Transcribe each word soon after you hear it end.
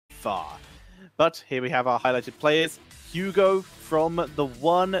far. But here we have our highlighted players. Hugo from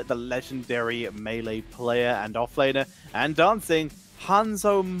TheOne, the legendary melee player and offlaner, and dancing,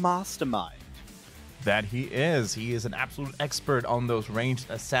 Hanzo Mastermind. That he is. He is an absolute expert on those ranged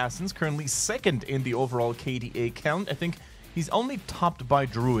assassins, currently second in the overall KDA count. I think he's only topped by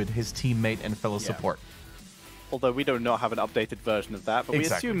Druid, his teammate and fellow support. Although we do not have an updated version of that, but we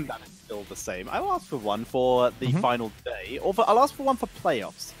assume that it's still the same. I'll ask for one for the final day, or I'll ask for one for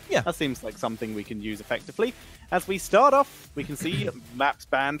playoffs. Yeah. That seems like something we can use effectively. As we start off, we can see maps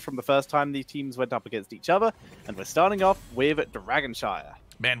banned from the first time the teams went up against each other, and we're starting off with Dragonshire.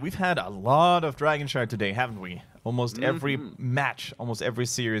 Man, we've had a lot of Dragonshire today, haven't we? Almost every match, almost every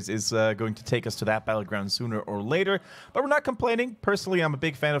series is going to take us to that battleground sooner or later. But we're not complaining. Personally, I'm a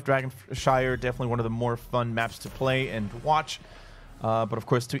big fan of Dragonshire. Definitely one of the more fun maps to play and watch. But of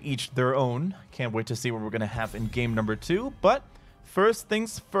course, to each their own. Can't wait to see what we're going to have in game number 2. But first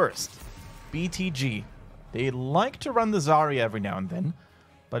things first, BTG. They like to run the Zarya every now and then.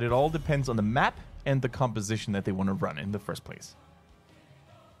 But it all depends on the map and the composition that they want to run in the first place.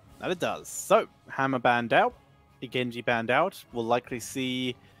 That it does. So, Hammer banned out. Genji banned out. We'll likely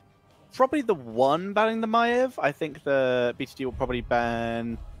see probably TheOne banning the Maiev. I think the BTG will probably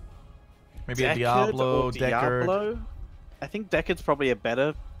ban maybe a Diablo, Deckard. I think Deckard's probably a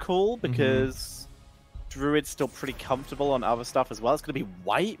better call because Druid's still pretty comfortable on other stuff as well. It's going to be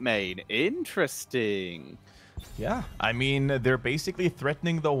White Main. Interesting. Yeah, I mean, they're basically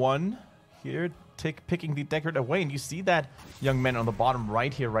threatening TheOne here, picking the Deckard away. And you see that young man on the bottom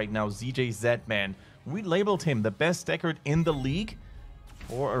right here right now, ZJZ, man. We labeled him the best Deckard in the league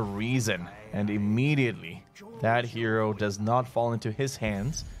for a reason. And immediately, that hero does not fall into his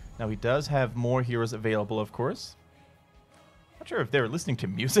hands. Now, he does have more heroes available, of course. Not sure if they're listening to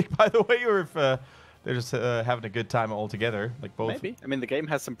music, by the way, or if they're just having a good time all together. Like both. Maybe. I mean, the game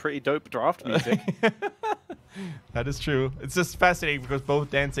has some pretty dope draft music. That is true. It's just fascinating because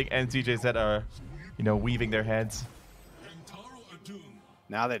both Dancing and ZJZ are, you know, weaving their heads.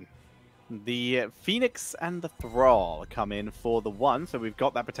 Now then. The Phoenix and the Thrall come in for TheOne, so we've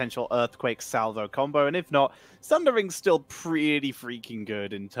got that potential Earthquake Salvo combo, and if not, Sundering's still pretty freaking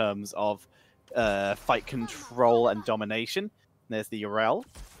good in terms of fight control and domination. There's the Urel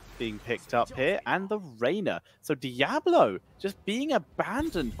being picked up here, and the Reyna. So Diablo just being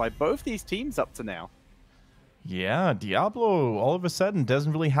abandoned by both these teams up to now. Yeah, Diablo all of a sudden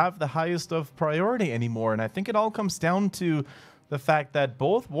doesn't really have the highest of priority anymore, and I think it all comes down to the fact that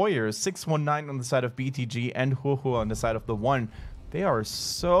both warriors, 619 on the side of BTG and Huhu on the side of TheOne, they are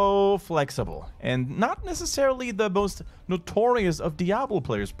so flexible and not necessarily the most notorious of Diablo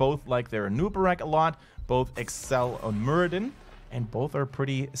players. Both like their Nubarak a lot, both excel on Muradin, and both are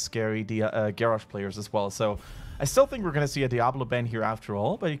pretty scary Garrosh players as well. So I still think we're going to see a Diablo ban here after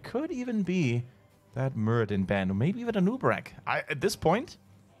all, but it could even be that Muradin ban, or maybe even a Nubarak. At this point,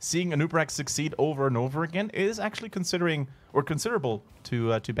 seeing a Nubarak succeed over and over again is actually considerable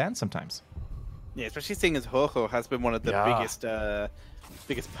to ban sometimes. Yeah, especially seeing as Hoho has been one of the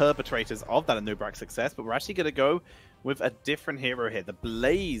biggest perpetrators of that Nubarak success. But we're actually going to go with a different hero here. The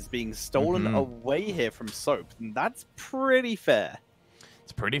Blaze being stolen away here from Soap. And that's pretty fair.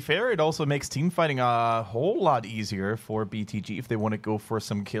 It's pretty fair. It also makes team fighting a whole lot easier for BTG if they want to go for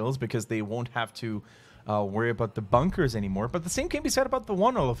some kills, because they won't have to worry about the bunkers anymore. But the same can be said about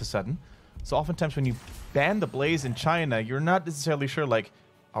TheOne all of a sudden. So oftentimes when you ban the Blaze in China, you're not necessarily sure, like,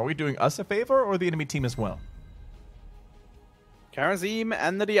 are we doing us a favor or the enemy team as well? Karazim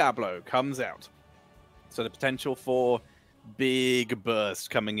and the Diablo comes out. So the potential for big burst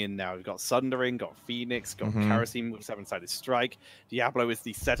coming in now. We've got Sundering, got Phoenix, got Karazim with 7-sided strike. Diablo is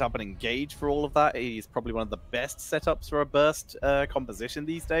the setup and engage for all of that. He's probably one of the best setups for a burst composition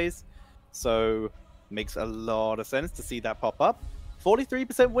these days. So makes a lot of sense to see that pop up.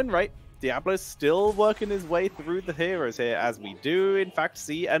 43% win rate. Diablo's still working his way through the heroes here, as we do in fact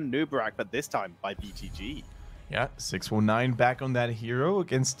see a Nubarak, but this time by BTG. Yeah, 619 back on that hero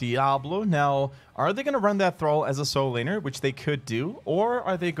against Diablo. Now, are they going to run that Thrall as a solo laner, which they could do, or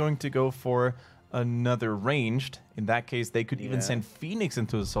are they going to go for another ranged? In that case, they could even send Phoenix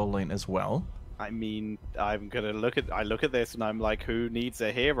into the solo lane as well. I mean, I'm gonna look at this and I'm like, who needs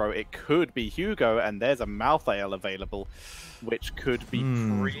a hero? It could be Hugo, and there's a Malthael available, which could be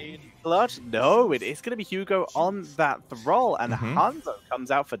pretty clutch. No, it is gonna be Hugo on that Thrall, and Hanzo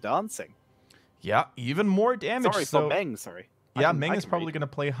comes out for dancing. Yeah, even more damage. Sorry, for Meng, sorry. Yeah, Meng is probably going to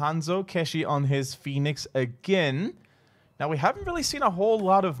play Hanzo. Keshi on his Phoenix again. Now, we haven't really seen a whole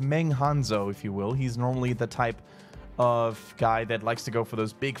lot of Meng Hanzo, if you will. He's normally the type of guy that likes to go for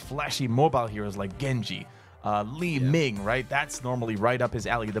those big, flashy mobile heroes like Genji, Li Ming, right? That's normally right up his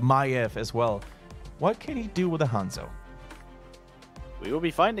alley. The Maiev as well. What can he do with a Hanzo? We will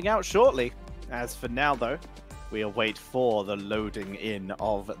be finding out shortly. As for now, though, we await for the loading in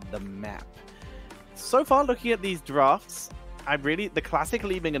of the map. So far, looking at these drafts, the classic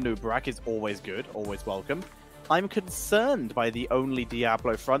Li Ming and Nubrak is always good, always welcome. I'm concerned by the only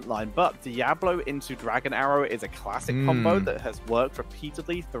Diablo frontline, but Diablo into Dragon Arrow is a classic combo that has worked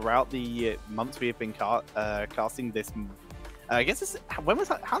repeatedly throughout the months we have been casting this. I guess when was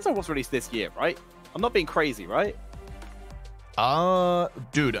Hanzo was released this year, right? I'm not being crazy, right?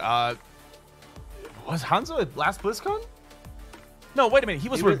 Dude, was Hanzo at last BlizzCon? No, wait a minute. He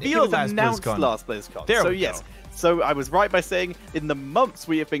was revealed last BlizzCon. Last BlizzCon. There so we yes. go. So I was right by saying in the months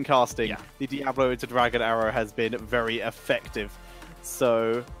we have been casting, the Diablo into Dragon Arrow has been very effective.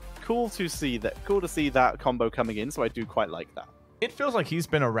 So cool to see that. Cool to see that combo coming in. So I do quite like that. It feels like he's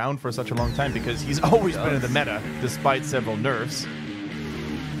been around for such a long time because he's always been in the meta, despite several nerfs.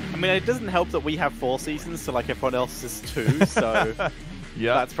 I mean, it doesn't help that we have 4 seasons, so like everyone else is 2. So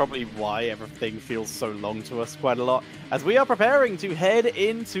that's probably why everything feels so long to us quite a lot. As we are preparing to head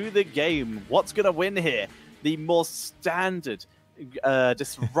into the game, what's gonna win here? The more standard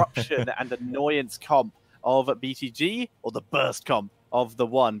disruption and annoyance comp of BTG, or the burst comp of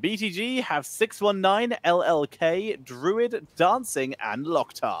TheOne. BTG have 619, LLK, Druid, Dancing, and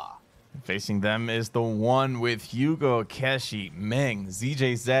Loktar. Facing them is TheOne with Hugo, Keshi, Meng,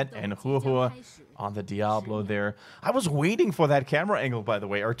 ZJZ, and Huohuo on the Diablo there. I was waiting for that camera angle, by the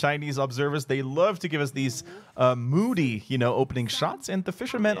way. Our Chinese observers, they love to give us these moody, opening shots, and the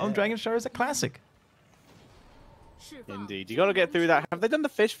Fisherman on Dragonstar is a classic. Indeed. You got to get through that. Have they done the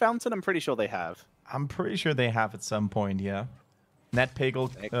fish fountain? I'm pretty sure they have. I'm pretty sure they have at some point, yeah. Nat Pagel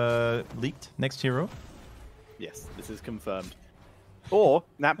leaked next hero. Yes, this is confirmed. Or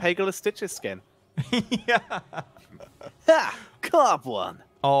Nat Pagel is Stitch's skin. Yeah. Ha! Carp one.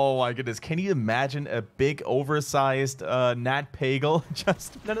 Oh my goodness. Can you imagine a big oversized Nat Pagel?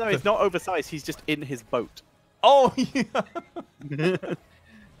 Just No, he's not oversized. He's just in his boat. Oh, yeah.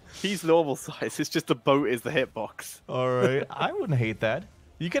 He's normal size. It's just the boat is the hitbox. All right. I wouldn't hate that.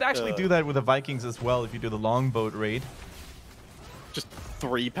 You could actually do that with the Vikings as well if you do the longboat raid. Just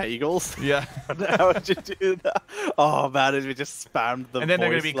 3 Pagels? Yeah. How would you do that? Oh, man, if we just spammed the And then they're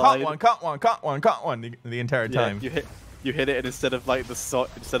going to be caught one the entire time. You hit it, and instead of like the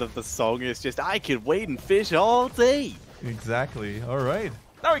song, it's just, I could wait and fish all day. Exactly. All right.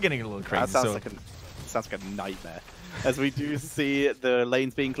 Now we're getting a little crazy. That sounds like a nightmare. As we do see the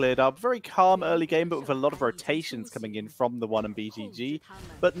lanes being cleared up. Very calm early game, but with a lot of rotations coming in from TheOne and BTG.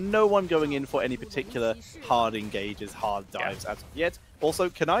 But no one going in for any particular hard engages, hard dives as of yet. Also,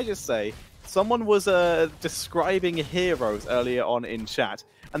 can I just say, someone was describing heroes earlier on in chat,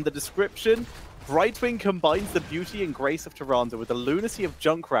 and the description, Brightwing combines the beauty and grace of Tyrande with the lunacy of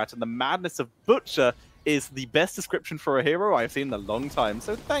Junkrat and the madness of Butcher, is the best description for a hero I've seen in a long time.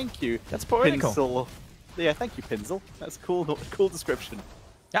 So thank you. That's poetical. Pinsel. Yeah, thank you, Pinsel. That's cool description.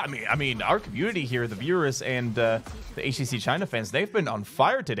 Yeah, I mean, our community here, the viewers and the HGC China fans, they've been on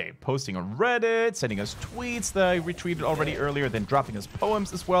fire today, posting on Reddit, sending us tweets that I retweeted already earlier, then dropping us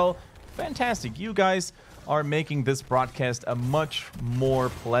poems as well. Fantastic. You guys are making this broadcast a much more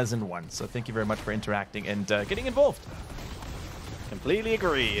pleasant one. So thank you very much for interacting and getting involved. Completely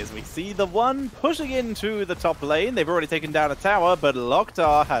agree, as we see TheOne pushing into the top lane. They've already taken down a tower, but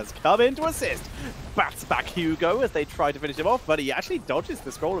Loktar has come in to assist. Bats back Hugo as they try to finish him off, but he actually dodges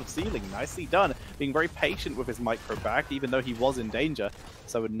the Scroll of Sealing. Nicely done, being very patient with his micro back, even though he was in danger.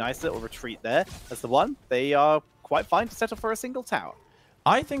 So a nice little retreat there. As TheOne, they are quite fine to settle for a single tower.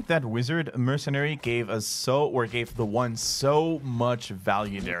 I think that Wizard Mercenary gave TheOne so much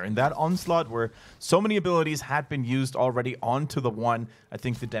value there. In that onslaught where so many abilities had been used already onto TheOne, I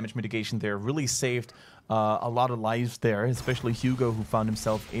think the damage mitigation there really saved a lot of lives there, especially Hugo, who found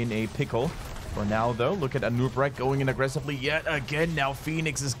himself in a pickle. For now, though, look at Anubrek going in aggressively yet again. Now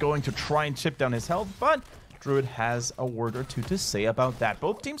Phoenix is going to try and chip down his health, but Druid has a word or two to say about that.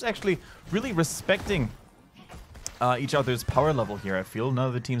 Both teams actually really respecting each other's power level here, I feel. None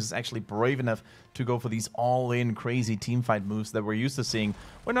of the teams is actually brave enough to go for these all-in crazy teamfight moves that we're used to seeing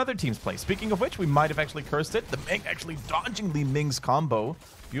when other teams play. Speaking of which, we might have actually cursed it. The Ming actually dodging Li Ming's combo.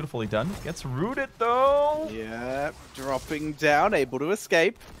 Beautifully done. Gets rooted, though. Yeah, dropping down, able to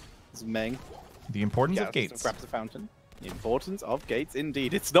escape. It's Meng. The importance of gates. Grabs the fountain. The importance of gates,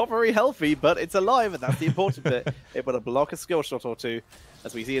 indeed. It's not very healthy, but it's alive, and that's the important bit. Able to block a skill shot or two.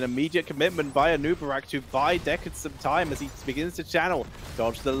 As we see an immediate commitment by Anubarak to buy Decade some time as he begins to channel.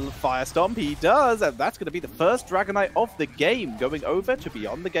 Dodge the Fire Stomp, he does, and that's going to be the first Dragonite of the game, going over to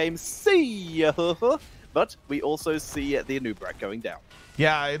Beyond the Game. See ya! but we also see the Anubrak going down.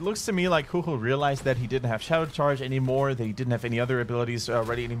 Yeah, it looks to me like Huhu realized that he didn't have Shadow Charge anymore, that he didn't have any other abilities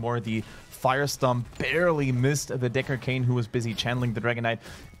ready anymore. The Firestorm barely missed the Deckard Cain, who was busy channeling the Dragon Knight.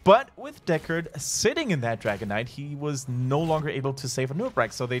 But with Deckard sitting in that Dragon Knight, he was no longer able to save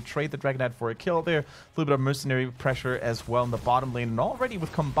Anubrak, so they trade the Dragon Knight for a kill there. A little bit of mercenary pressure as well in the bottom lane, and already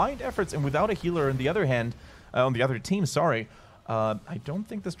with combined efforts and without a healer on the other hand, on the other team, sorry. I don't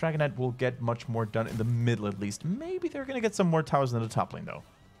think this Dragon Knight will get much more done in the middle, at least. Maybe they're going to get some more towers in the top lane, though.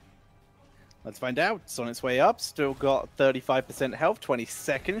 Let's find out. It's on its way up. Still got 35% health, 20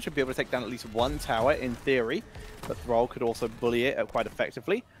 seconds. Should be able to take down at least one tower, in theory. But Thrall could also bully it quite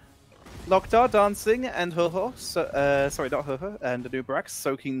effectively. Loktar dancing and Huhu, sorry, not Huhu, and Anubrak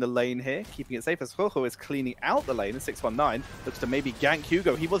soaking the lane here, keeping it safe as Huhu is cleaning out the lane in 619. Looks to maybe gank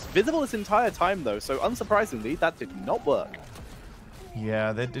Hugo. He was visible this entire time, though, so unsurprisingly, that did not work.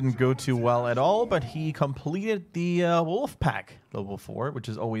 Yeah, that didn't go too well at all, but he completed the Wolf Pack level 4, which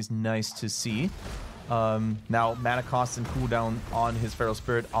is always nice to see. Now, mana cost and cooldown on his Feral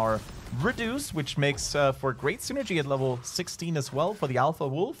Spirit are reduced, which makes for great synergy at level 16 as well for the Alpha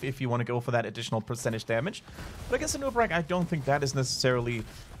Wolf, if you want to go for that additional percentage damage. But I guess in Anubrak, I don't think that is necessarily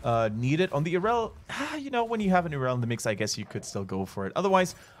needed. On the Irel, you know, when you have an Irel in the mix, I guess you could still go for it.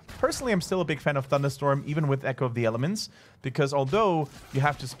 Otherwise, personally, I'm still a big fan of Thunderstorm, even with Echo of the Elements, because although you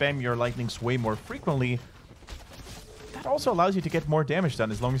have to spam your lightnings way more frequently, that also allows you to get more damage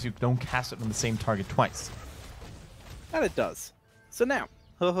done as long as you don't cast it on the same target twice. And it does. So now,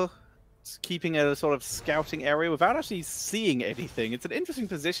 keeping a sort of scouting area without actually seeing anything. It's an interesting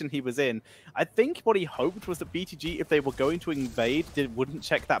position he was in. I think what he hoped was that BTG, if they were going to invade, wouldn't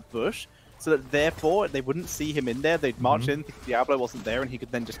check that bush, so that therefore they wouldn't see him in there. They'd march in, think Diablo wasn't there, and he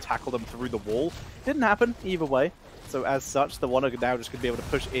could then just tackle them through the wall. Didn't happen either way. So as such, the one are now just going to be able to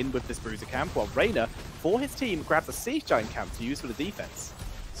push in with this Bruiser camp, while Reyna, for his team, grabs a Siege Giant camp to use for the defense.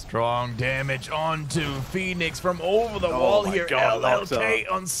 Strong damage onto Phoenix from over the wall here. God, LLK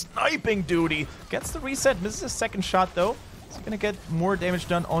on sniping duty. Gets the reset, misses his second shot though. He's going to get more damage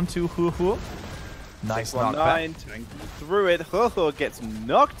done onto Huhu. Nice knockback. Through it, Huhu gets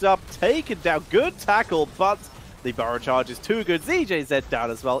knocked up, taken down. Good tackle, but the Burrow Charge is too good. ZJZ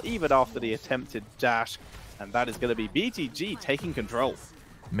down as well, even after the attempted dash. And that is going to be BTG taking control.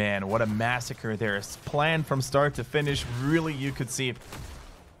 Man, what a massacre there. It's planned from start to finish. Really, you could see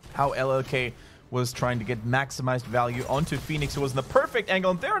how LLK was trying to get maximized value onto Phoenix, who was in the perfect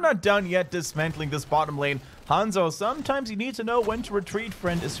angle. And they're not done yet dismantling this bottom lane. Hanzo, sometimes you need to know when to retreat,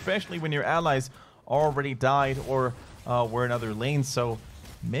 friend, especially when your allies already died or were in other lanes. So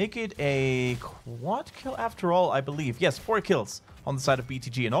make it a quad kill after all, I believe. Yes, 4 kills on the side of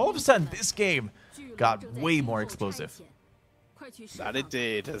BTG. And all of a sudden, this game got way more explosive. That it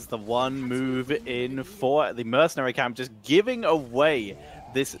did, as the one move in for the Mercenary camp, just giving away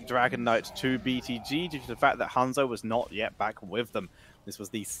this Dragon Knight to BTG due to the fact that Hanzo was not yet back with them. This was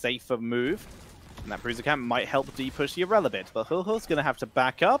the safer move, and that Bruiser camp might help de-push the Irel a bit, but Huhu's going to have to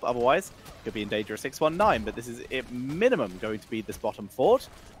back up, otherwise could be in danger of 619, but this is at minimum going to be this bottom fort.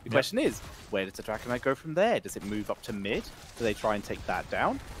 The question is, where does the Dragon Knight go from there? Does it move up to mid? Do they try and take that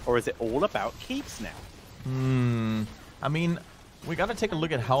down? Or is it all about keeps now? I mean, we got to take a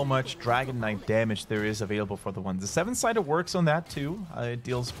look at how much Dragon Knight damage there is available for the one. The 7-sided works on that too. It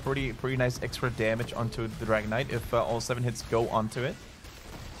deals pretty nice extra damage onto the Dragon Knight if all 7 hits go onto it.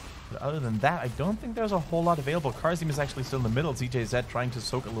 But other than that, I don't think there's a whole lot available. Karzim is actually still in the middle. ZJZ trying to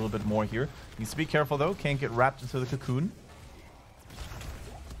soak a little bit more here. Needs to be careful though. Can't get wrapped into the cocoon.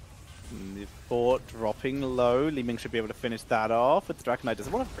 The fort dropping low. Li Ming should be able to finish that off. But the Dragon Knight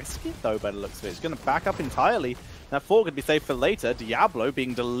doesn't want to risk it though by the looks of it. It's going to back up entirely. That fort could be saved for later. Diablo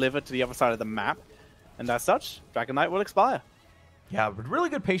being delivered to the other side of the map. And as such, Dragon Knight will expire. Yeah, but really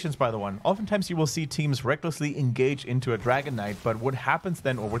good patience by the one. Oftentimes you will see teams recklessly engage into a Dragon Knight, but what happens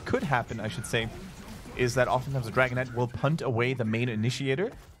then, or what could happen, I should say, is that oftentimes the Dragon Knight will punt away the main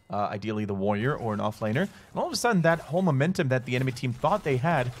initiator, ideally the warrior or an offlaner, and all of a sudden that whole momentum that the enemy team thought they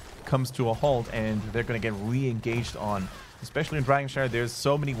had comes to a halt, and they're going to get re-engaged on. Especially in Dragonshire, there's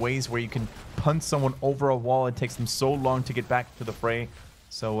so many ways where you can punt someone over a wall. It takes them so long to get back to the fray.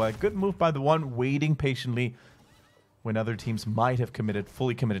 So good move by the one, waiting patiently when other teams might have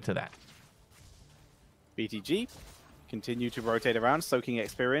fully committed to that. BTG continue to rotate around, soaking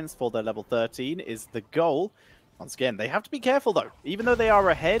experience for their level 13 is the goal. Once again, they have to be careful though. Even though they are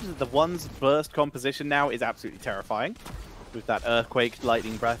ahead, the one's burst composition now is absolutely terrifying. With that Earthquake,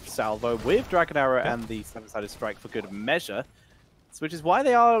 Lightning Breath salvo, with Dragon Arrow and the 7-sided strike for good measure. Which is why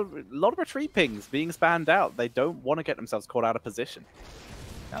they are a lot of retreat pings being spanned out. They don't want to get themselves caught out of position.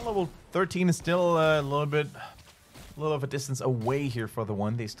 Now level 13 is still a little of a distance away here for the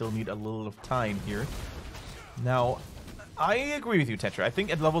one. They still need a little of time here. Now, I agree with you, Tetra. I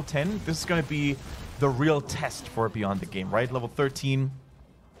think at level 10, this is going to be the real test for Beyond the Game, right? Level 13,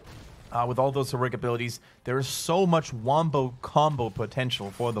 with all those heroic abilities, there is so much wombo combo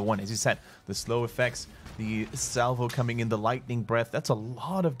potential for the one. As you said, the slow effects, the salvo coming in, the lightning breath, that's a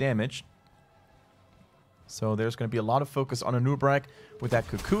lot of damage. So there's going to be a lot of focus on Anubrak with that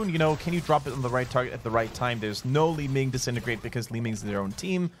cocoon. You know, can you drop it on the right target at the right time? There's no Li Ming disintegrate because Li Ming's their own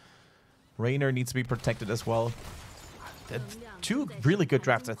team. Raynor needs to be protected as well. Two really good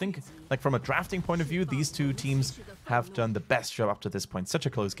drafts. I think, like, from a drafting point of view, these two teams have done the best job up to this point. Such a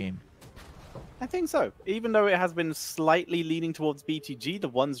close game. I think so. Even though it has been slightly leaning towards BTG, the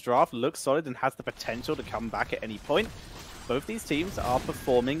one's draft looks solid and has the potential to come back at any point. Both these teams are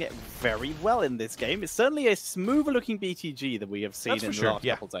performing very well in this game. It's certainly a smoother looking BTG than we have seen in the last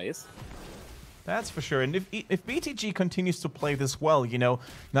couple days. That's for sure. And if BTG continues to play this well, you know,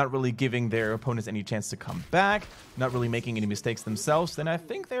 not really giving their opponents any chance to come back, not really making any mistakes themselves, then I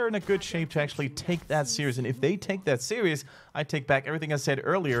think they're in a good shape to actually take that serious. And if they take that serious, I take back everything I said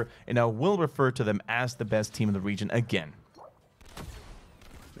earlier, and I will refer to them as the best team in the region again.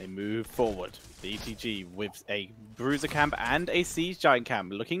 They move forward. BTG with a Bruiser camp and a Siege Giant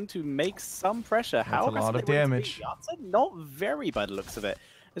camp, looking to make some pressure. That's How a lot of damage. Not very by the looks of it.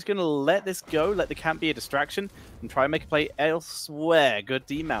 Just going to let this go, let the camp be a distraction, and try and make a play elsewhere. Good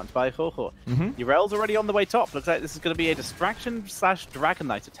demount by Hoho. Urel's already on the way top. Looks like this is going to be a distraction / Dragon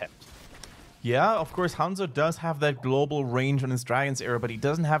Knight attempt. Yeah, of course, Hanzo does have that global range on his Dragon's Arrow, but he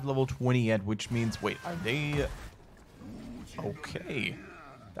doesn't have level 20 yet, which means, wait, are they... Okay.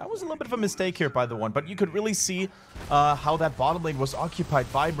 That was a little bit of a mistake here by the one, but you could really see how that bottom lane was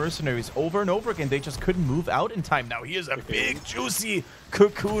occupied by mercenaries over and over again. They just couldn't move out in time. Now here's a big, juicy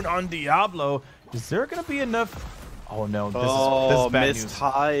cocoon on Diablo. Is there going to be enough? Oh no, this is bad news.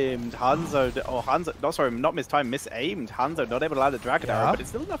 Mistimed. Hanzo, no, sorry, not mistimed, misaimed. Hanzo not able to land the Dragon Arrow, but it's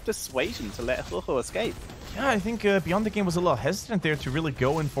still enough dissuasion to let Hoho escape. Yeah, I think Beyond the Game was a little hesitant there to really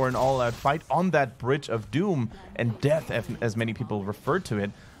go in for an all-out fight on that bridge of doom and death, as many people referred to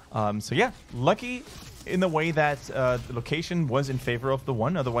it. So yeah, lucky in the way that the location was in favor of the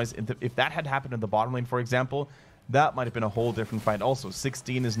one. Otherwise, if that had happened in the bottom lane, for example, that might have been a whole different fight also.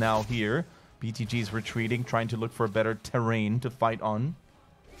 16 is now here. BTG is retreating, trying to look for a better terrain to fight on.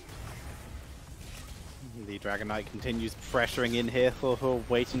 The Dragon Knight continues pressuring in here,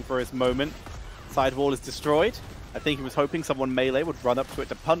 waiting for his moment. Side wall is destroyed. I think he was hoping someone melee would run up to it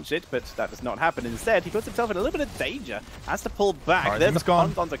to punch it, but that does not happen. Instead, he puts himself in a little bit of danger. Has to pull back. There's a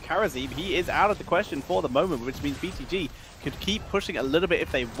punt onto Kharazim. He is out of the question for the moment, which means BTG could keep pushing a little bit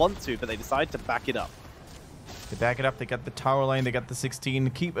if they want to, but they decide to back it up. They back it up. They got the tower line. They got the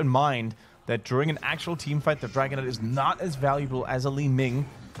 16. Keep in mind that during an actual team fight, the Dragon Knight is not as valuable as a Li Ming.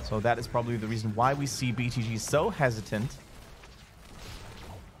 So that is probably the reason why we see BTG so hesitant.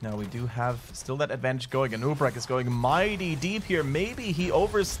 Now we do have still that advantage going. Anubrak is going mighty deep here. Maybe he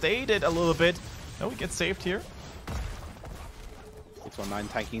overstayed it a little bit. No, he gets saved here.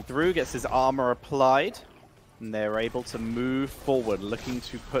 619 tanking through, gets his armor applied. And they're able to move forward, looking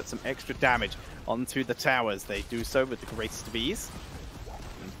to put some extra damage onto the towers. They do so with the greatest of ease.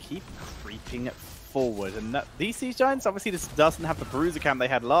 And keep creeping forward. And these Siege Giants, obviously this doesn't have the Bruiser camp they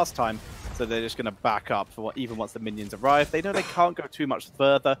had last time. So they're just going to back up for even once the minions arrive. They know they can't go too much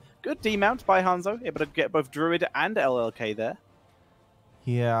further. Good demount by Hanzo, able to get both Druid and LLK there.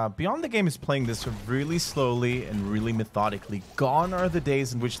 Yeah, Beyond the Game is playing this really slowly and really methodically. Gone are the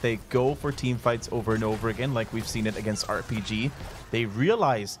days in which they go for team fights over and over again, like we've seen it against RPG. They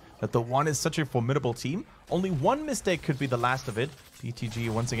realize that the one is such a formidable team. Only one mistake could be the last of it. BTG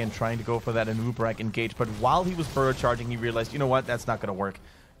once again trying to go for that Anubrak engage, but while he was burrow charging, he realized, you know what, that's not going to work.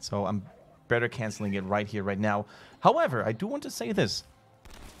 So I'm better canceling it right here, right now. However, I do want to say this.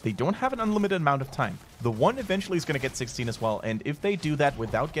 They don't have an unlimited amount of time. The one eventually is going to get 16 as well, and if they do that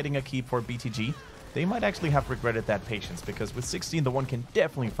without getting a keep for BTG, they might actually have regretted that patience, because with 16, the one can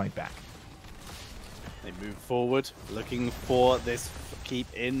definitely fight back. They move forward, looking for this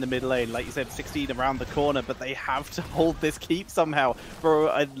keep in the middle lane. Like you said, 16 around the corner, but they have to hold this keep somehow for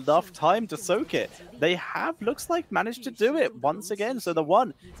enough time to soak it. They have, looks like, managed to do it once again. So the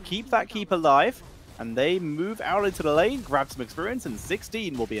one, keep that keep alive, and they move out into the lane, grab some experience, and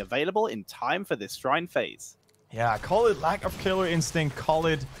 16 will be available in time for this Shrine phase. Yeah, call it lack of killer instinct, call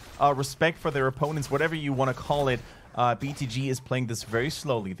it respect for their opponents, whatever you want to call it. BTG is playing this very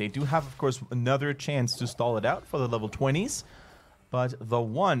slowly. They do have, of course, another chance to stall it out for the level 20s. But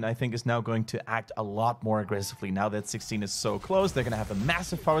TheOne, I think, is now going to act a lot more aggressively. Now that 16 is so close, they're going to have a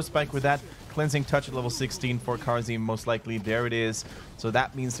massive power spike with that. Cleansing Touch at level 16 for Karzim, most likely. There it is. So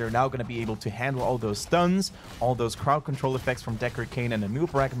that means they're now going to be able to handle all those stuns, all those crowd control effects from Decker, Kane, and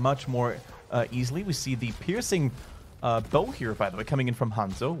Anub'arak much more easily. We see the piercing bow here, by the way, coming in from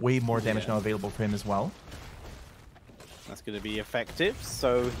Hanzo. Way more damage now available for him as well. That's going to be effective.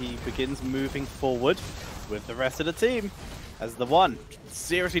 So he begins moving forward with the rest of the team. As TheOne,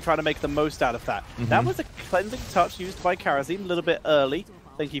 seriously trying to make the most out of that. That was a cleansing touch used by Karazim a little bit early.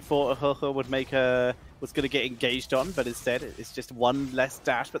 I think he thought Ahuha would make was going to get engaged on, but instead it's just one less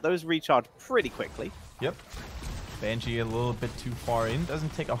dash. But those recharge pretty quickly. Yep. Banshee a little bit too far in.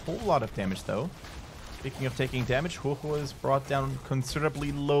 Doesn't take a whole lot of damage, though. Speaking of taking damage, Ahuha is brought down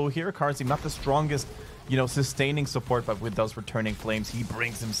considerably low here. Karazim, not the strongest, you know, sustaining support, but with those returning flames, he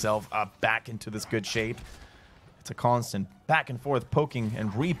brings himself up back into this good shape. It's a constant back and forth poking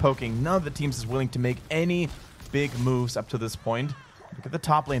and re-poking. None of the teams is willing to make any big moves up to this point. Look at the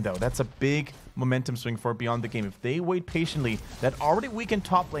top lane, though. That's a big momentum swing for Beyond the Game. If they wait patiently, that already weakened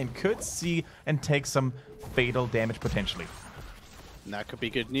top lane could see and take some fatal damage potentially. And that could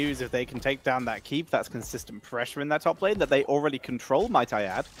be good news if they can take down that keep. That's consistent pressure in that top lane that they already control, might I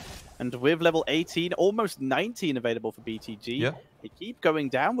add. And with level 18, almost 19 available for BTG, a keep going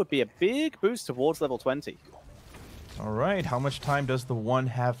down would be a big boost towards level 20. All right, how much time does TheOne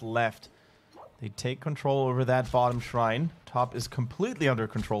have left? They take control over that bottom shrine. Top is completely under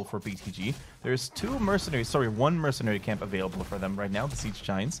control for BTG. There's one mercenary camp available for them right now, the Siege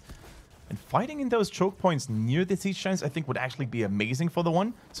Giants. And fighting in those choke points near the Siege Giants, I think, would actually be amazing for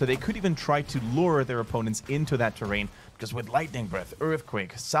TheOne. So they could even try to lure their opponents into that terrain. Because with Lightning Breath,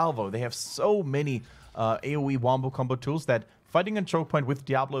 Earthquake, Salvo, they have so many AoE wombo combo tools that fighting a choke point with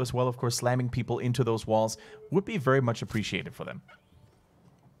Diablo as well, of course, slamming people into those walls would be very much appreciated for them.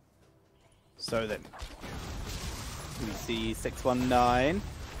 So then, we see 619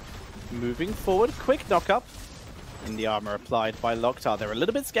 moving forward. Quick knock-up. In the armor applied by Loktar. They're a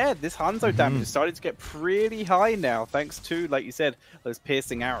little bit scared. This Hanzo damage is starting to get pretty high now, thanks to, like you said, those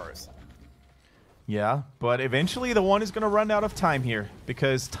piercing arrows. Yeah, but eventually TheOne is going to run out of time here,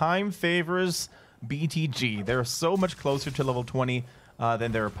 because time favors BTG. They're so much closer to level 20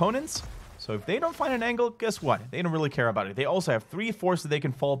 than their opponents. So if they don't find an angle, guess what? They don't really care about it. They also have 3 forts that they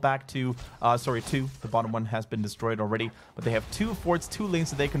can fall back to. 2. The bottom one has been destroyed already. But they have 2 forts, 2 lanes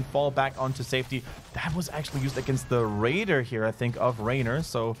that they can fall back onto safety. That was actually used against the Raider here, I think, of Raynor.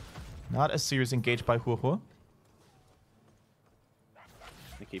 So not a serious engage by Ahuha.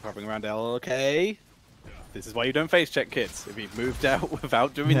 They keep hopping around LK. This is why you don't face check, kids. If he'd moved out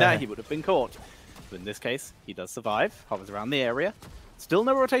without doing that, he would have been caught. But in this case, he does survive. Hovers around the area. Still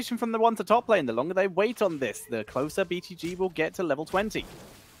no rotation from the one to top lane. The longer they wait on this, the closer BTG will get to level 20.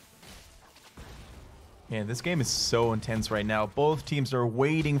 Yeah, this game is so intense right now. Both teams are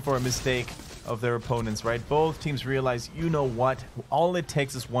waiting for a mistake of their opponents, right? Both teams realize, you know what? All it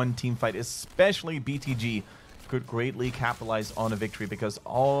takes is one team fight, especially BTG could greatly capitalize on a victory because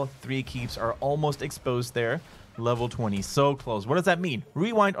all 3 keeps are almost exposed there. Level 20, so close. What does that mean?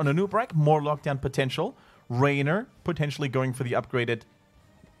 Rewind on Anub'arak, more lockdown potential. Raynor potentially going for the upgraded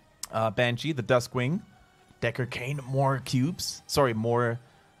Banshee, the Duskwing. Decker Kane, more cubes. Sorry, more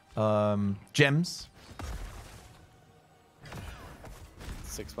gems.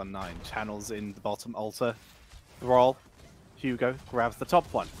 619 channels in the bottom altar. Thrall, Hugo grabs the top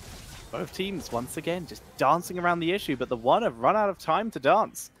one. Both teams, once again, just dancing around the issue, but TheOne have run out of time to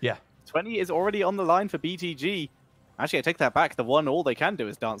dance. Yeah. 20 is already on the line for BTG. Actually, I take that back. TheOne, all they can do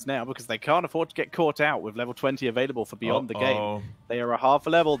is dance now because they can't afford to get caught out with level 20 available for Beyond the Game. They are a half a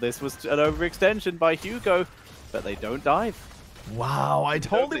level. This was an overextension by Hugo, but they don't dive. Wow, I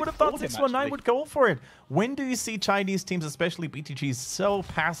totally would have thought 619 would go for it. When do you see Chinese teams, especially BTG, so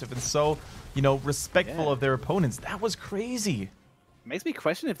passive and so, you know, respectful of their opponents? That was crazy. Makes me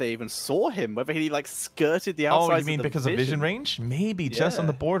question if they even saw him, whether he like skirted the outside. Oh, you mean because of vision range? Maybe, just on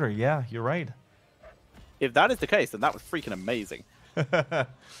the border. Yeah, you're right. If that is the case, then that was freaking amazing.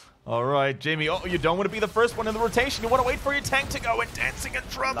 All right, Jamie. Oh, you don't want to be the first one in the rotation. You want to wait for your tank to go, and Dancing in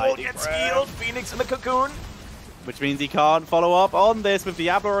Trouble gets healed. Phoenix in the cocoon. Which means he can't follow up on this with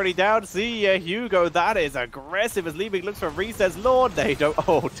Diablo already down. See ya, Hugo. That is aggressive as Liebig looks for Reset's Lornado.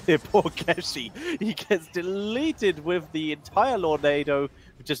 Oh, dear, poor Keshi. He gets deleted with the entire Lornado,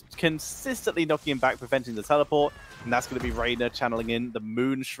 just consistently knocking him back, preventing the teleport. And that's going to be Raynor channeling in the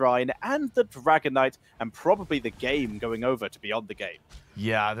Moon Shrine and the Dragon Knight, and probably the game going over to Beyond the Game.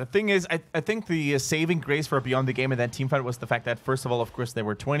 Yeah, the thing is, I think the saving grace for Beyond the Game in that team fight was the fact that, first of all, of course, they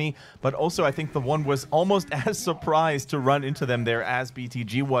were 20, but also I think TheOne was almost as surprised to run into them there as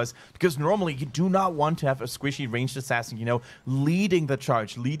BTG was, because normally you do not want to have a squishy ranged assassin, you know, leading the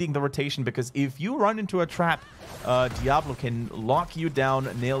charge, leading the rotation, because if you run into a trap, Diablo can lock you down,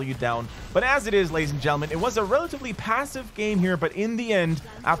 nail you down. But as it is, ladies and gentlemen, it was a relatively passive game here, but in the end,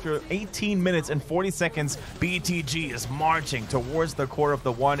 after 18 minutes and 40 seconds, BTG is marching towards the core of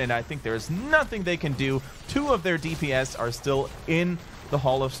TheOne, and I think there's nothing they can do. 2 of their DPS are still in the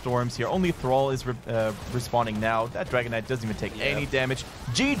Hall of Storms here. Only Thrall is respawning now. That Dragon Knight doesn't even take any damage.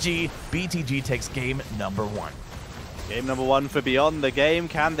 GG, BTG takes game number 1. Game number 1 for Beyond the Game.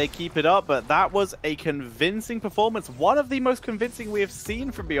 Can they keep it up? But that was a convincing performance. One of the most convincing we have seen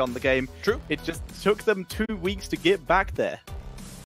from Beyond the Game. True. It just took them 2 weeks to get back there.